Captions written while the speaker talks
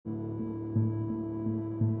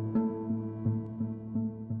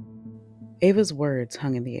Ava's words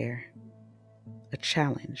hung in the air, a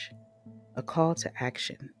challenge, a call to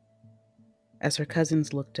action. As her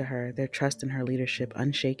cousins looked to her, their trust in her leadership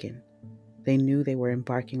unshaken, they knew they were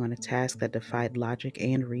embarking on a task that defied logic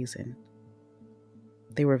and reason.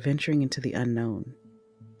 They were venturing into the unknown,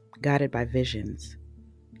 guided by visions,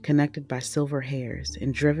 connected by silver hairs,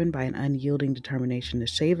 and driven by an unyielding determination to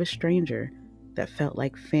save a stranger that felt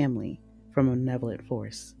like family from a malevolent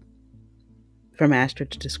force. From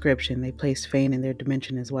Astrid's description, they placed Fane in their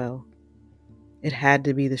dimension as well. It had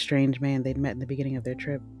to be the strange man they'd met in the beginning of their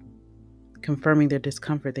trip, confirming their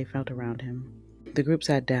discomfort they felt around him. The group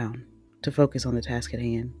sat down to focus on the task at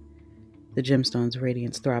hand, the gemstone's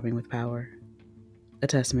radiance throbbing with power, a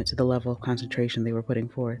testament to the level of concentration they were putting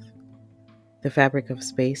forth. The fabric of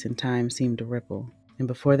space and time seemed to ripple, and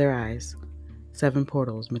before their eyes, 7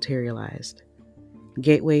 portals materialized,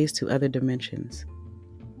 gateways to other dimensions,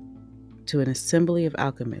 to an assembly of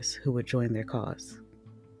alchemists who would join their cause.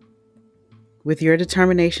 With your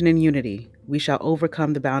determination and unity, we shall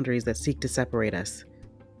overcome the boundaries that seek to separate us,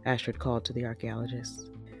 Astrid called to the archaeologists.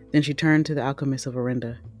 Then she turned to the alchemist of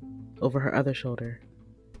Orenda, over her other shoulder.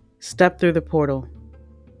 Step through the portal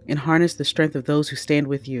and harness the strength of those who stand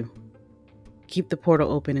with you. Keep the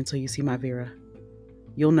portal open until you see my Vira.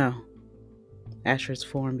 You'll know. Astrid's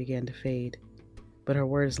form began to fade, but her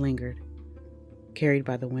words lingered, carried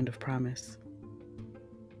by the wind of promise.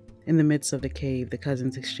 In the midst of the cave, the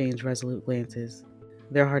cousins exchanged resolute glances,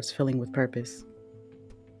 their hearts filling with purpose.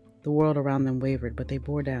 The world around them wavered, but they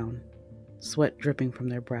bore down, sweat dripping from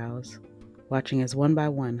their brows, watching as one by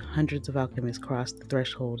one hundreds of alchemists crossed the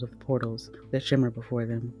thresholds of the portals that shimmer before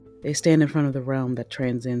them. They stand in front of the realm that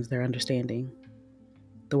transcends their understanding.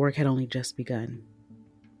 The work had only just begun,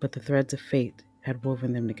 but the threads of fate had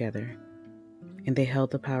woven them together, and they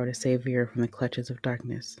held the power to save Vira from the clutches of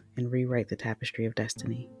darkness and rewrite the tapestry of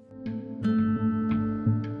destiny.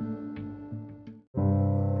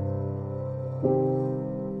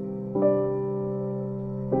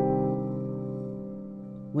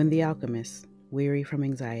 When the alchemist, weary from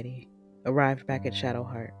anxiety, arrived back at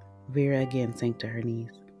Shadowheart, Vira again sank to her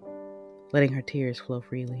knees, letting her tears flow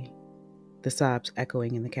freely, the sobs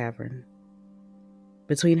echoing in the cavern.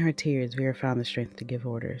 Between her tears, Vira found the strength to give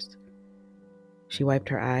orders. She wiped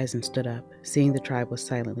her eyes and stood up, seeing the tribe was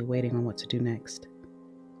silently waiting on what to do next.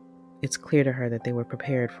 It's clear to her that they were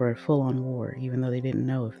prepared for a full-on war, even though they didn't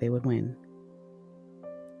know if they would win.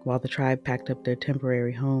 While the tribe packed up their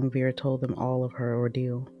temporary home, Vira told them all of her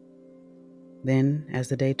ordeal. Then, as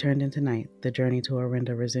the day turned into night, the journey to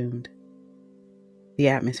Orenda resumed. The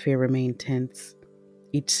atmosphere remained tense.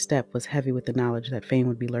 Each step was heavy with the knowledge that Fane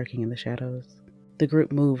would be lurking in the shadows. The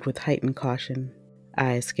group moved with heightened caution,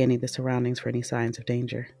 eyes scanning the surroundings for any signs of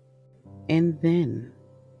danger. And then,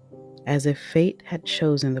 as if fate had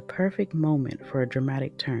chosen the perfect moment for a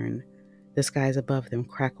dramatic turn, the skies above them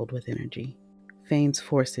crackled with energy. Fane's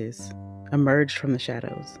forces emerged from the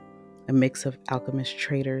shadows, a mix of alchemist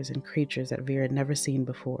traders and creatures that Vira had never seen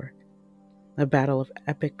before. A battle of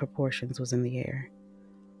epic proportions was in the air.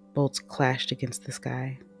 Bolts clashed against the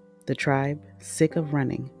sky. The tribe, sick of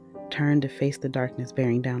running, turned to face the darkness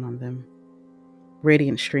bearing down on them.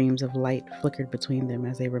 Radiant streams of light flickered between them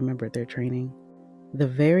as they remembered their training. The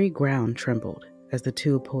very ground trembled as the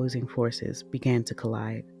two opposing forces began to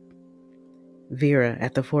collide. Vira,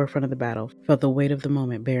 at the forefront of the battle, felt the weight of the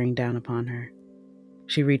moment bearing down upon her.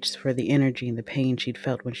 She reached for the energy and the pain she'd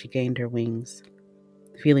felt when she gained her wings,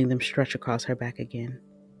 feeling them stretch across her back again.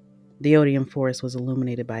 The odium forest was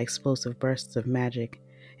illuminated by explosive bursts of magic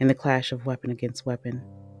and the clash of weapon against weapon.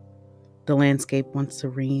 The landscape, once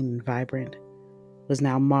serene and vibrant, was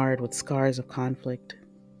now marred with scars of conflict.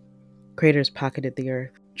 Craters pocketed the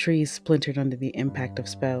earth, trees splintered under the impact of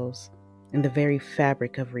spells, and the very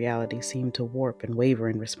fabric of reality seemed to warp and waver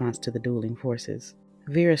in response to the dueling forces.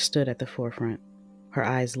 Vira stood at the forefront, her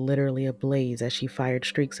eyes literally ablaze as she fired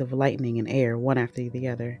streaks of lightning and air one after the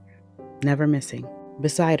other, never missing.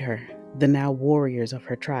 Beside her, the now warriors of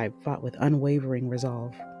her tribe fought with unwavering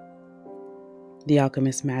resolve. The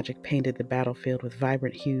alchemist's magic painted the battlefield with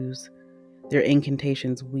vibrant hues, their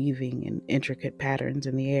incantations weaving in intricate patterns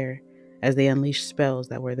in the air as they unleashed spells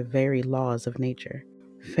that were the very laws of nature.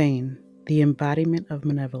 Fane, the embodiment of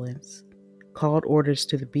malevolence, called orders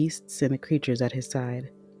to the beasts and the creatures at his side.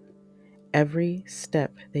 Every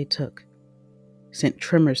step they took sent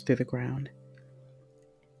tremors through the ground,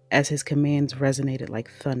 as his commands resonated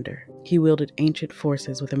like thunder. He wielded ancient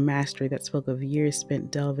forces with a mastery that spoke of years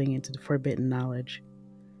spent delving into the forbidden knowledge,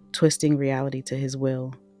 twisting reality to his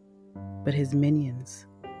will. But his minions,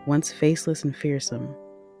 once faceless and fearsome,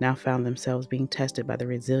 now found themselves being tested by the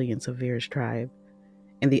resilience of Vira's tribe,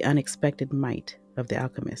 and the unexpected might of the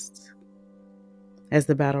alchemists. As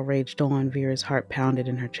the battle raged on, Vira's heart pounded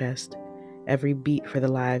in her chest, every beat for the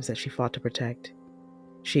lives that she fought to protect.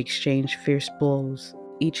 She exchanged fierce blows,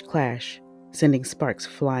 each clash sending sparks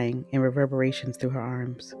flying and reverberations through her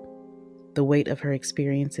arms. The weight of her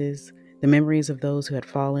experiences, the memories of those who had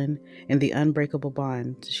fallen, and the unbreakable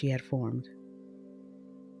bonds she had formed.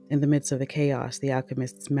 In the midst of the chaos, the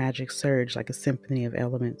alchemist's magic surged like a symphony of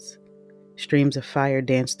elements. Streams of fire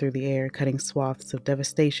danced through the air, cutting swaths of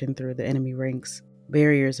devastation through the enemy ranks.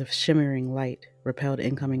 Barriers of shimmering light repelled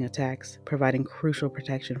incoming attacks, providing crucial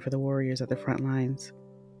protection for the warriors at the front lines.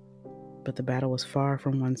 But the battle was far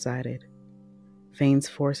from one-sided. Fane's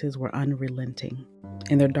forces were unrelenting,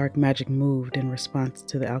 and their dark magic moved in response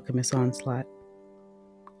to the alchemist's onslaught.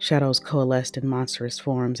 Shadows coalesced in monstrous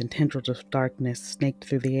forms, and tendrils of darkness snaked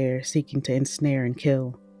through the air, seeking to ensnare and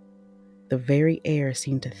kill. The very air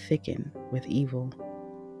seemed to thicken with evil.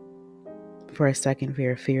 For a second,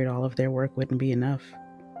 Vira feared all of their work wouldn't be enough.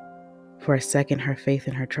 For a second, her faith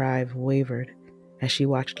in her tribe wavered as she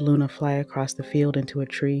watched Luna fly across the field into a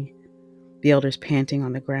tree, the elders panting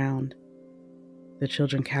on the ground, the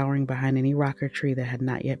children cowering behind any rock or tree that had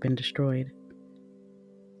not yet been destroyed.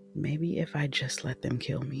 Maybe if I just let them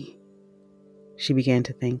kill me, she began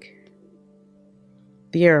to think.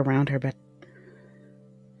 The air around her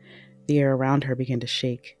began to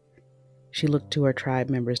shake. She looked to her tribe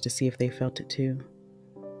members to see if they felt it too.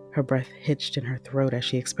 Her breath hitched in her throat as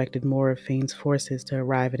she expected more of Fane's forces to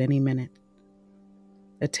arrive at any minute.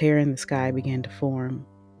 A tear in the sky began to form,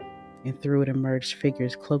 and through it emerged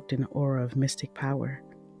figures cloaked in an aura of mystic power.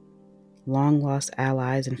 Long-lost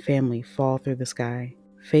allies and family fall through the sky.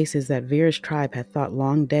 Faces that Vira's tribe had thought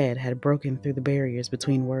long dead had broken through the barriers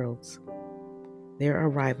between worlds. Their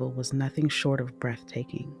arrival was nothing short of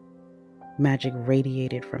breathtaking. Magic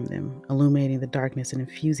radiated from them, illuminating the darkness and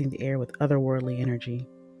infusing the air with otherworldly energy.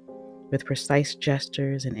 With precise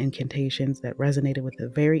gestures and incantations that resonated with the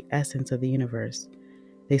very essence of the universe,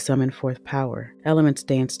 they summoned forth power. Elements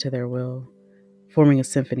danced to their will, forming a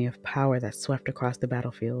symphony of power that swept across the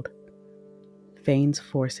battlefield. Fane's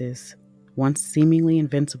forces, once seemingly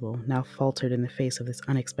invincible, now faltered in the face of this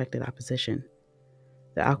unexpected opposition.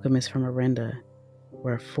 The alchemists from Orenda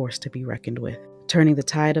were a force to be reckoned with, turning the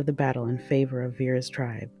tide of the battle in favor of Vira's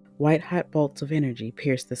tribe. White-hot bolts of energy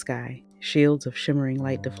pierced the sky. Shields of shimmering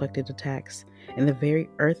light deflected attacks, and the very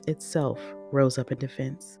earth itself rose up in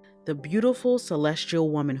defense. "The beautiful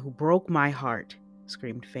celestial woman who broke my heart,"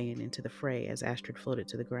 screamed Fane into the fray as Astrid floated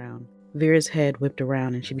to the ground. Vira's head whipped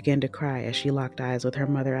around and she began to cry as she locked eyes with her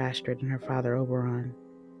mother Astrid and her father Oberon,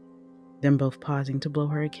 them both pausing to blow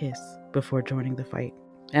her a kiss before joining the fight.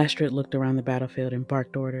 Astrid looked around the battlefield and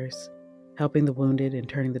barked orders, helping the wounded and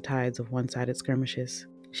turning the tides of one-sided skirmishes.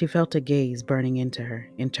 She felt a gaze burning into her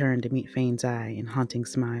and turned to meet Fane's eye and haunting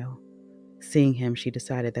smile. Seeing him, she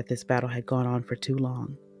decided that this battle had gone on for too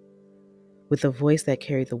long. With a voice that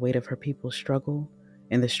carried the weight of her people's struggle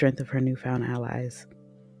and the strength of her newfound allies,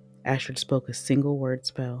 Astrid spoke a single word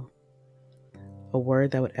spell, a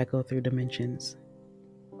word that would echo through dimensions.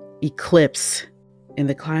 Eclipse! In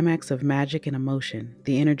the climax of magic and emotion,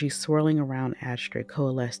 the energy swirling around Astrid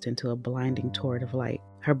coalesced into a blinding torrent of light.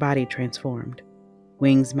 Her body transformed,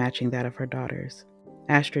 wings matching that of her daughters.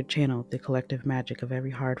 Astrid channeled the collective magic of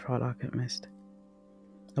every hard-fought alchemist.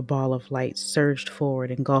 A ball of light surged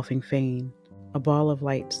forward, engulfing Fane.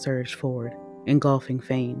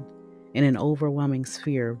 In an overwhelming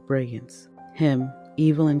sphere of brilliance. Him,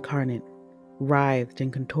 evil incarnate, writhed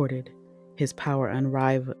and contorted, his power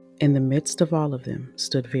unrivaled. In the midst of all of them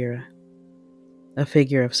stood Vira, a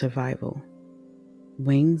figure of survival,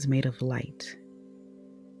 wings made of light.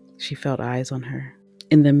 She felt eyes on her.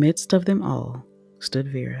 In the midst of them all stood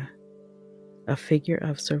Vira, a figure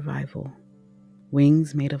of survival,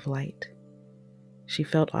 wings made of light. She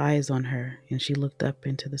felt eyes on her, and she looked up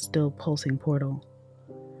into the still pulsing portal,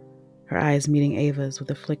 her eyes meeting Ava's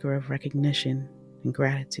with a flicker of recognition and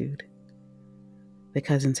gratitude. The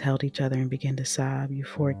cousins held each other and began to sob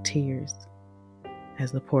euphoric tears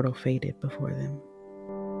as the portal faded before them.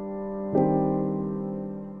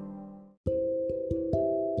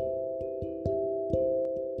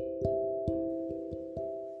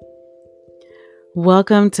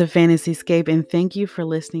 Welcome to Fantasyscape, and thank you for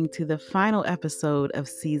listening to the final episode of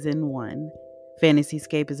Season 1.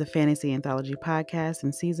 Fantasyscape is a fantasy anthology podcast,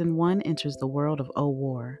 and Season 1 enters the world of O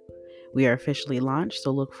War. We are officially launched,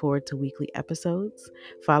 so look forward to weekly episodes.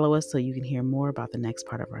 Follow us so you can hear more about the next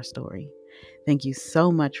part of our story. Thank you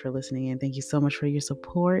so much for listening, and thank you so much for your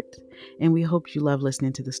support. And we hope you love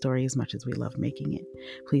listening to the story as much as we love making it.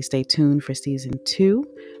 Please stay tuned for season 2.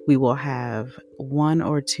 We will have 1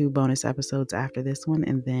 or 2 bonus episodes after this one,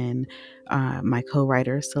 and then my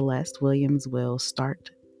co-writer Celeste Williams will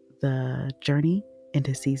start the journey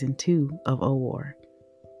into season 2 of O War.